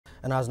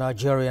And as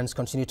Nigerians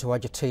continue to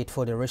agitate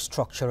for the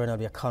restructuring of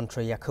their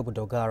country, Yakubu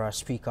Dogara,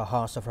 Speaker,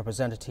 House of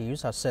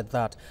Representatives, has said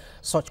that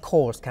such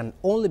calls can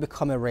only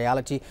become a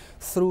reality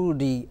through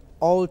the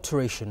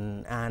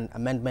alteration and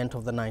amendment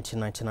of the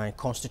 1999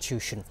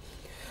 Constitution.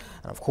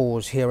 And of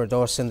course, here with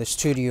us in the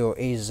studio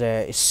is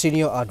a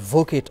senior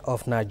advocate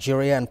of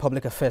Nigeria and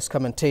public affairs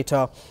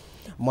commentator,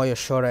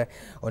 Moyosore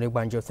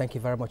Onigbanjo. Thank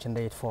you very much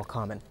indeed for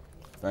coming.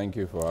 Thank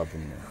you for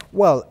having me.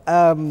 Well,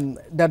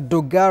 that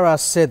Dogara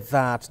said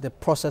that the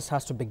process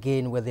has to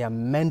begin with the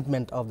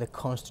amendment of the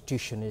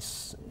Constitution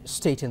is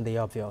stating the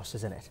obvious,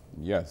 isn't it?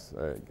 Yes,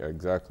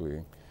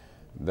 exactly.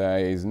 There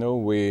is no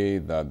way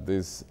that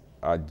this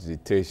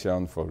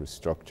agitation for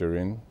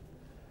restructuring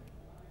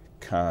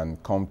can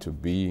come to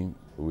be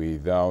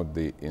without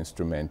the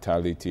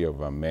instrumentality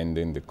of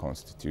amending the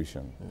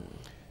Constitution.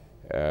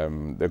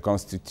 The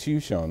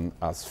Constitution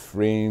has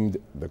framed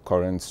the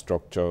current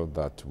structure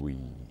that we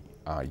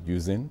are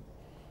using,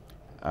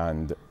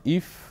 and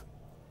if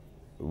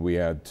we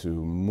are to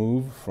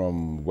move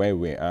from where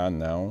we are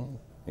now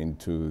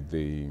into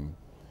the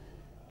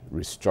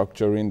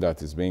restructuring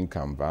that is being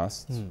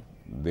canvassed,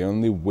 the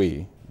only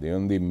way, the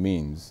only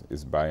means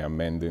is by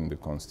amending the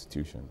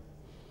Constitution.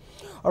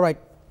 All right.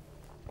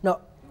 Now,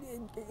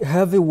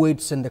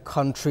 heavyweights in the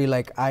country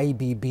like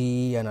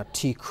IBB and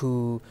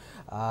Atiku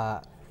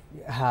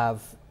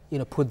have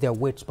put their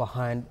weights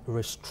behind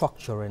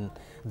restructuring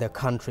the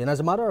country. And as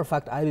a matter of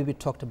fact, IBB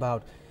talked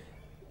about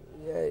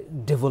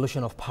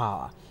devolution of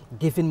power,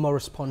 giving more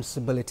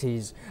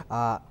responsibilities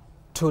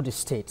to the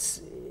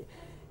states.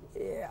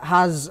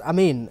 Hasn't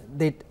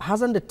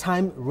the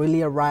time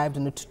really arrived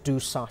to do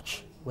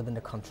such within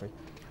the country?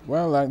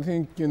 Well, I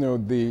think,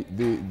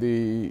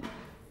 the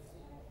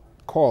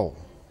call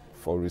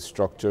for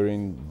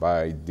restructuring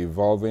by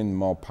devolving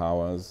more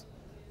powers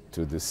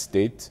to the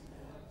state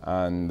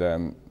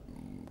and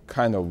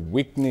kind of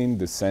weakening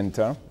the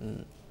center.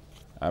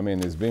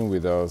 It's been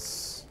with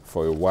us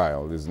for a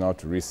while. It's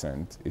not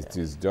recent. It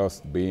is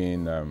just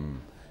being,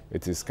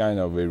 it is kind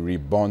of a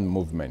reborn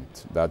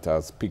movement that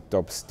has picked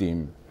up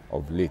steam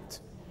of late.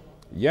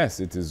 Yes,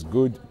 it is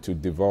good to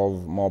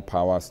devolve more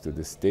powers to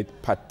the state,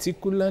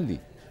 particularly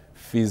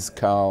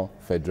fiscal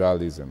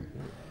federalism.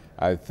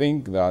 I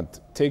think that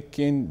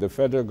the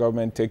federal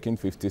government taking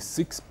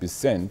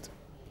 56%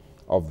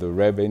 of the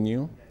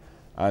revenue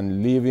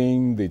and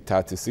leaving the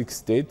 36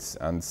 states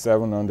and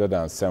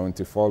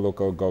 774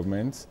 local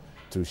governments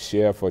to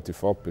share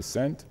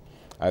 44%,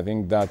 I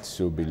think that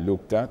should be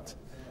looked at,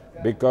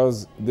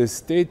 because the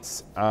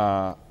states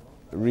are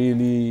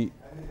really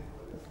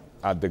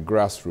at the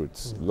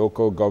grassroots.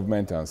 Local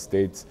government and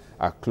states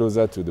are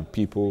closer to the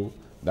people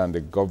than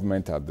the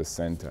government at the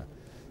center.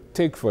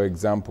 Take, for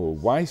example,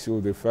 why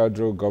should the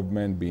federal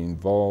government be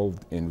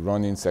involved in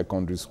running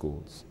secondary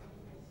schools?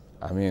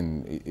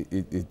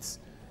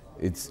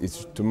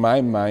 It's to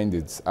my mind,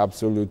 it's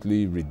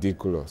absolutely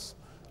ridiculous.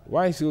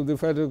 Why should the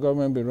federal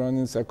government be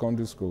running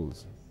secondary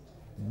schools?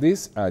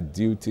 These are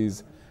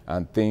duties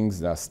and things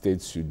that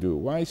states should do.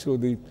 Why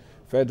should the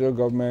federal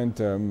government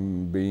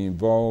be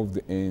involved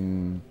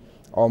in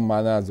all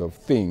manners of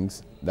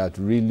things that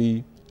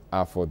really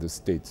are for the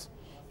states?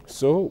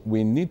 So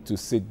we need to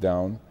sit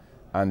down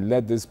and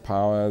let these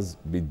powers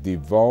be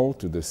devolved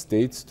to the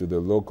states, to the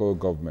local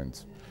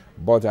governments.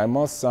 But I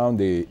must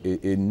sound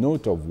a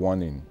note of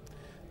warning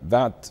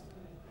that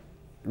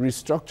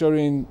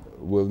restructuring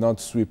will not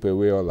sweep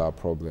away all our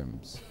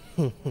problems.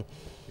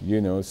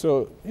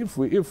 So if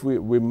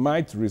we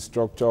might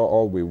restructure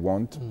all we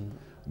want,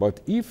 but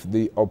if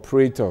the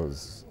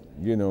operators,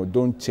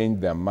 don't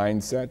change their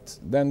mindset,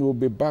 then we'll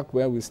be back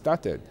where we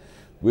started.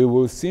 We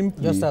will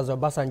simply... Just as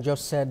Obasanjo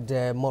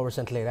said more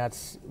recently, that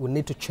we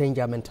need to change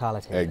our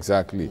mentality.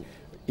 Exactly.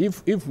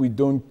 If we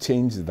don't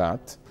change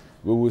that,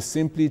 we will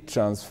simply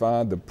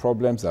transfer the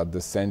problems at the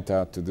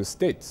center to the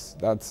states.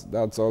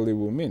 That's all it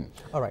will mean.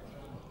 All right.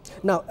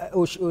 Now,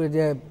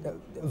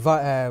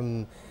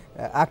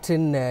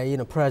 acting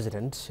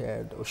President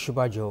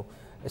Oshibajo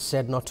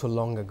said not too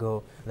long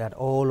ago that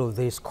all of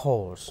these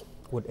calls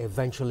would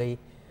eventually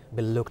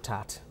be looked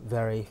at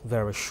very,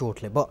 very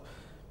shortly. But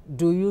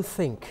do you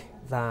think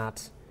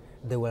that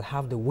they will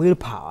have the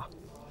willpower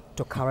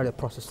to carry the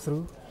process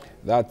through?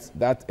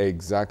 That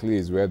exactly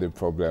is where the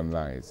problem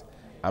lies.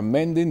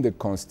 Amending the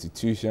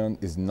Constitution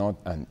is not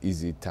an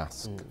easy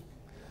task.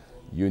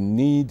 You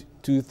need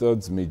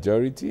 2/3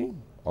 majority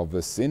of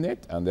the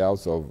Senate and the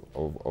House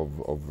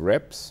of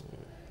Reps,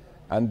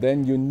 and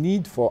then you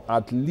need for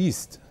at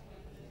least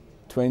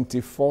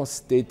 24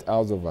 state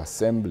House of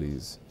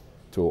Assemblies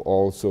to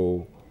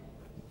also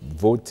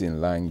vote in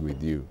line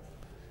with you.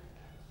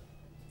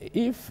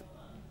 If,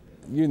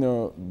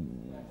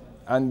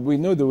 and we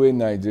know the way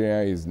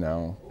Nigeria is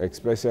now,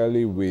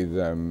 especially with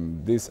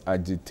this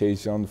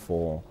agitation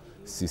for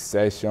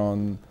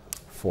secession,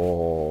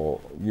 for,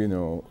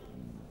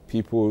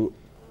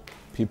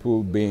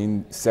 people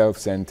being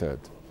self-centered.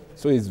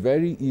 So it's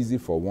very easy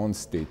for one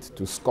state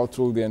to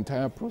scuttle the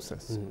entire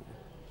process.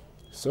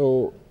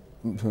 So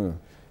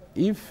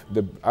if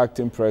the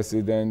acting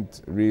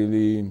president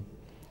really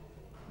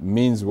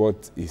means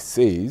what it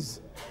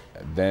says,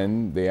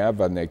 then they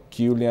have an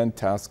Herculean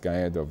task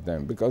ahead of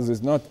them, because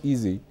it's not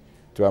easy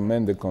to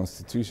amend the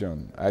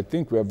Constitution. I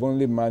think we have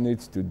only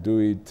managed to do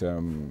it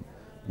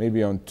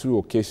maybe on 2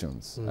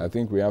 occasions. I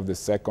think we have the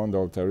Second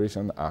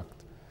Alteration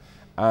Act.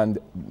 And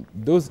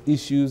those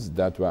issues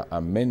that were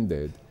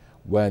amended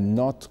were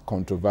not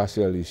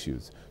controversial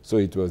issues. So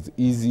it was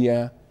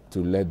easier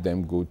to let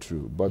them go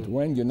through. But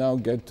when you now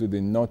get to the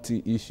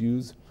knotty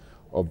issues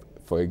of,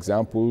 for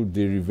example,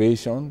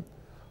 derivation,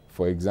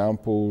 for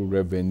example,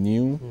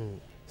 revenue,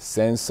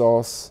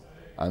 census,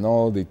 and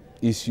all the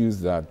issues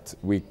that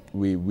we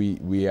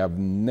have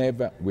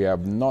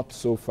not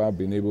so far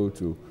been able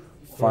to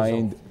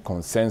find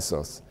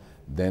consensus,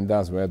 then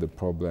that's where the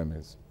problem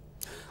is.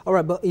 All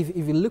right, but if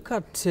you look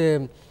at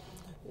the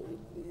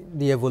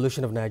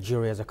evolution of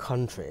Nigeria as a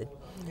country,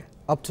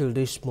 up till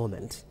this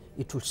moment,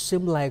 it would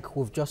seem like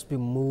we've just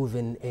been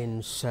moving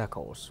in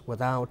circles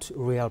without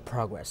real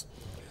progress.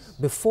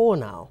 Before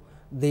now,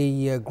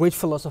 the great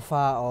philosopher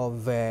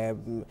of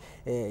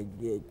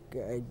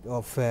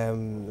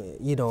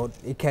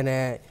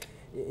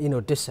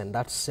dissent,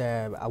 that's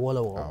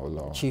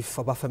Awolowo, Chief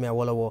Obafemi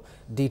Awolowo,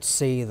 did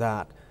say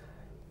that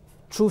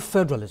true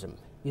federalism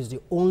is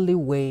the only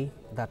way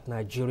that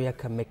Nigeria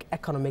can make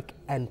economic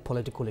and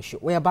political issue.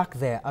 We are back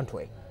there, aren't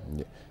we?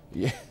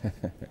 Yeah.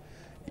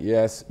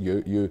 Yes,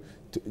 you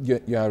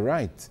are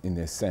right in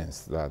a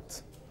sense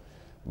that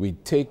we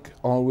take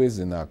always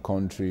in our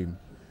country,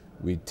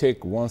 we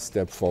take 1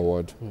 step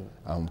forward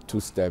and 2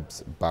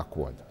 steps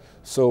backward.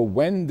 So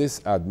when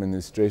this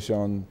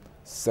administration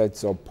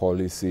sets up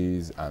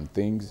policies and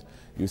things,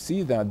 you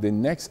see that the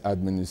next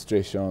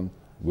administration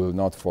will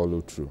not follow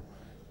through.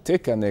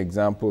 Take an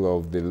example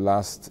of the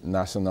last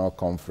national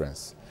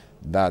conference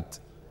that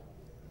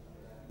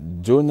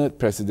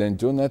President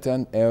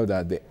Jonathan held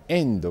at the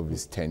end of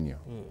his tenure.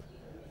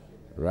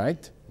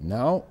 Right?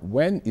 Now,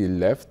 when he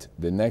left,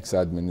 the next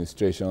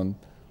administration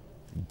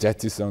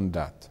jettisoned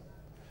that.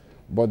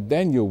 But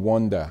then you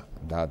wonder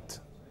that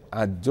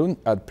had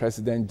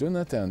President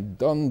Jonathan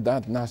done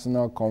that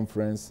national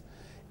conference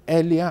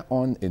earlier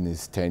on in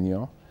his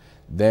tenure,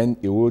 then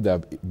he would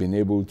have been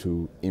able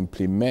to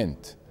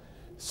implement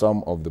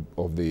some of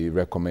the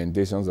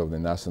recommendations of the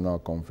national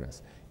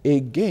conference.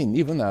 Again,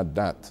 even at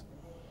that,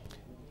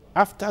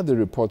 after the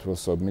report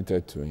was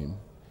submitted to him,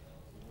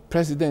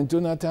 President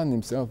Jonathan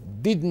himself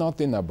did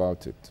nothing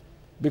about it,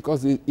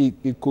 because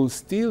he could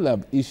still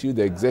have issued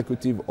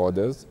executive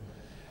orders.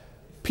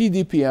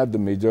 PDP had the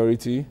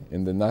majority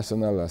in the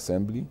National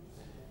Assembly.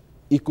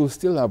 He could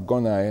still have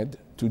gone ahead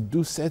to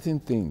do certain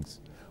things.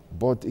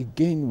 But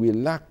again, we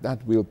lack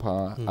that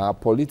willpower. Our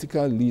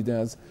political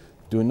leaders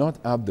do not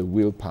have the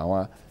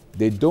willpower.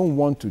 They don't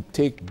want to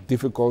take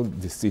difficult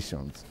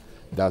decisions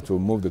that will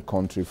move the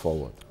country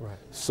forward. Right.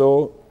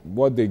 So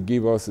what they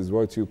give us is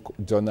what you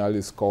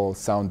journalists call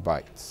sound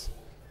bites.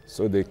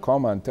 So they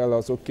come and tell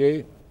us,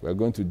 okay, we're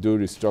going to do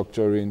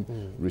restructuring.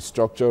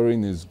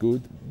 Restructuring is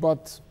good,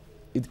 but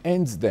it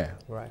ends there.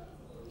 Right.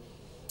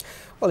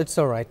 Well, it's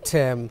all right.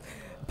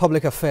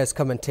 Public affairs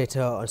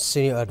commentator and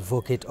senior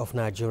advocate of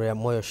Nigeria,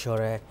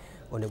 Moyosore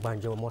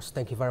Onigbanjo.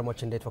 Thank you very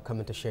much indeed for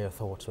coming to share your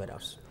thoughts with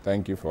us.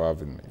 Thank you for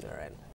having me. All right.